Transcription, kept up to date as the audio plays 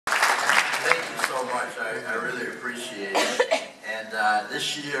so much. I really appreciate it. And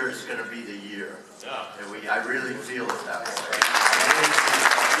this year is going to be the year. Yeah. And I really feel it that way.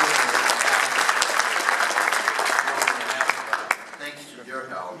 Thanks to your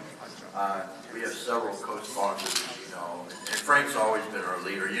help, we have several co-sponsors, you know. And Frank's always been our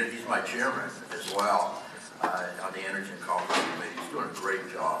leader. He's my chairman as well on the Energy and Caucus Committee. He's doing a great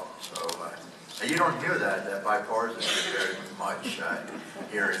job. So. And you don't hear that bipartisan very much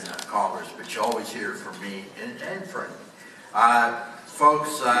here in Congress, but you always hear it from me and Frank.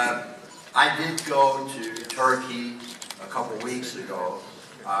 Folks, I did go to Turkey a couple weeks ago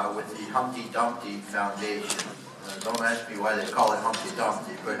with the Humpty Dumpty Foundation. Don't ask me why they call it Humpty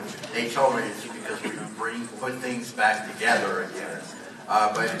Dumpty, but they told me it's because we put things back together again.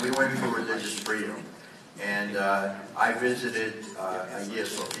 But we went for religious freedom, and I visited Hagia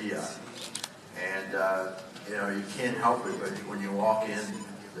Sophia. And, you know, you can't help it, but when you walk in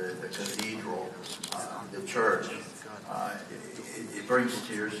the cathedral, the church, it brings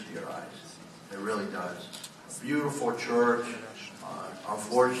tears to your eyes. It really does. Beautiful church.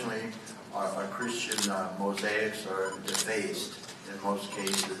 Unfortunately, our Christian mosaics are defaced in most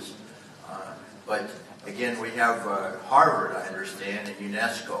cases. But, again, we have Harvard, I understand, and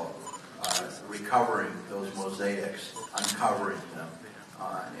UNESCO recovering those mosaics, uncovering them.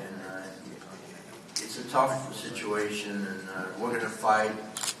 It's a tough situation, and we're going to fight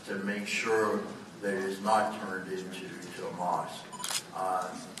to make sure that it is not turned into a mosque.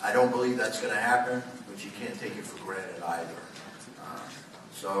 I don't believe that's going to happen, but you can't take it for granted either.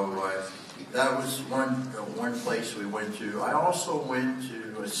 So that was one place we went to. I also went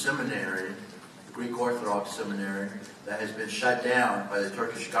to a seminary, the Greek Orthodox seminary, that has been shut down by the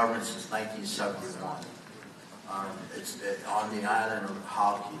Turkish government since 1971. It's on the island of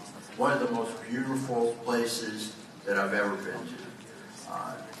Halki. One of the most beautiful places that I've ever been to.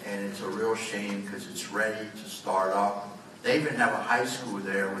 And it's a real shame because it's ready to start up. They even have a high school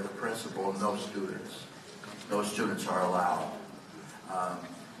there with a principal and no students. No students are allowed.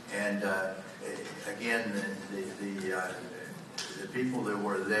 Again, the people that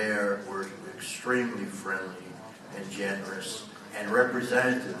were there were extremely friendly and generous and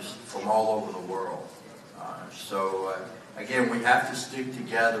representatives from all over the world. Again, we have to stick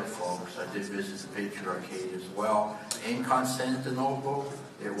together, folks. I did visit the Patriarchate as well. In Constantinople,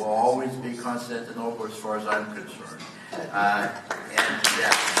 it will always be Constantinople as far as I'm concerned.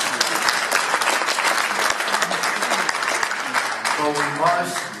 So we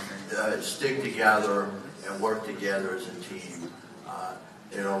must stick together and work together as a team.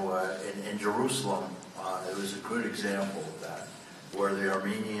 In Jerusalem, it was a good example of that, where the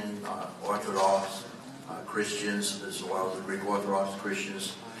Armenian Orthodox Christians, as well as the Greek Orthodox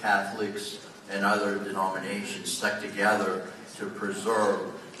Christians, Catholics, and other denominations stuck together to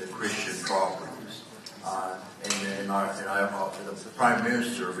preserve the Christian properties. The Prime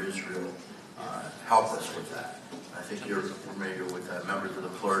Minister of Israel helped us with that. I think you're familiar with that. Members of the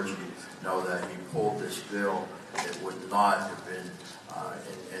clergy know that he pulled this bill that would not have been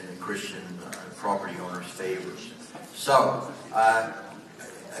in the Christian property owners' favors. So,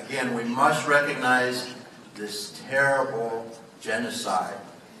 again, we must recognize this terrible genocide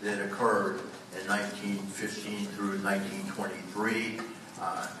that occurred in 1915 through 1923.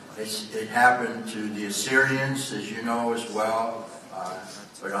 It happened to the Assyrians, as you know as well,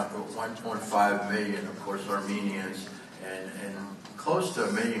 but 1.5 million, of course, Armenians, and close to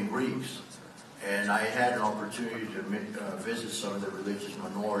 1 million Greeks. And I had an opportunity to visit some of the religious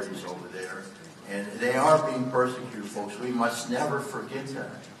minorities over there, and they are being persecuted, folks. We must never forget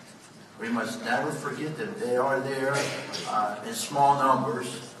them. We must never forget them. They are there in small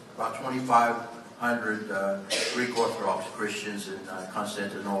numbers, about 2,500 Greek Orthodox Christians in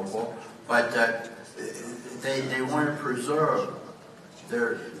Constantinople, but they want to preserve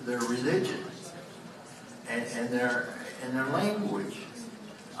their religion and their language,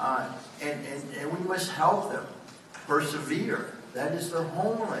 and we must help them persevere. That is their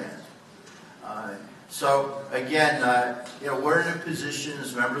homeland. So again, we're in a position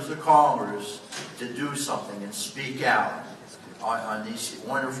as members of Congress to do something and speak out on these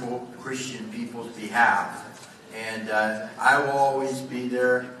wonderful Christian people's behalf. And I will always be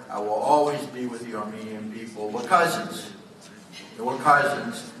there. I will always be with the Armenian people. We're cousins. We're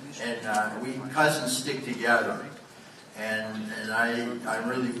cousins, and we cousins stick together. And I'm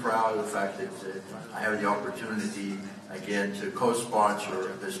really proud of the fact that I have the opportunity, again, to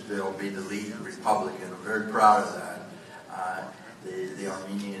co-sponsor this bill, be the lead Republican. I'm very proud of that, the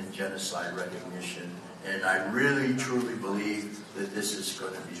Armenian genocide recognition. And I really, truly believe that this is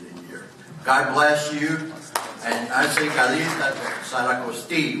going to be the year. God bless you. And I say Kalita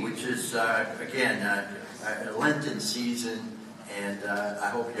Sarakosti, which is, again, a Lenten season. And I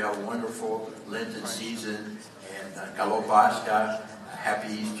hope you have a wonderful Lenten season. And Kalopaska,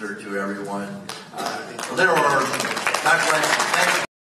 happy Easter to everyone. God bless you. Thank you.